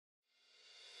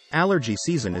Allergy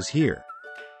season is here.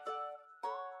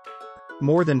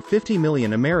 More than 50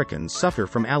 million Americans suffer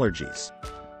from allergies.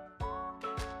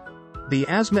 The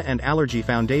Asthma and Allergy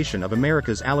Foundation of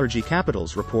America's Allergy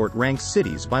Capitals report ranks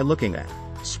cities by looking at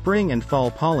spring and fall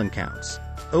pollen counts,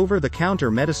 over-the-counter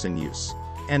medicine use,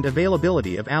 and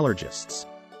availability of allergists.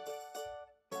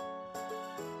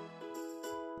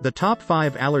 The top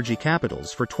 5 allergy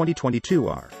capitals for 2022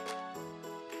 are: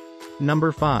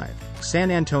 Number 5, San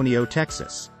Antonio,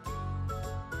 Texas.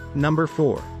 Number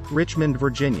 4, Richmond,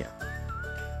 Virginia.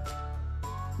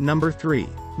 Number 3,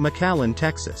 McAllen,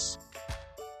 Texas.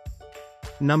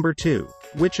 Number 2,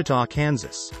 Wichita,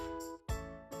 Kansas.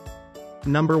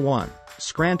 Number 1,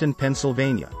 Scranton,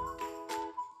 Pennsylvania.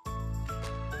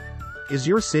 Is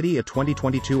your city a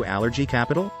 2022 allergy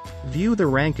capital? View the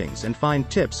rankings and find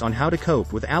tips on how to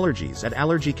cope with allergies at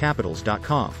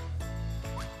allergycapitals.com.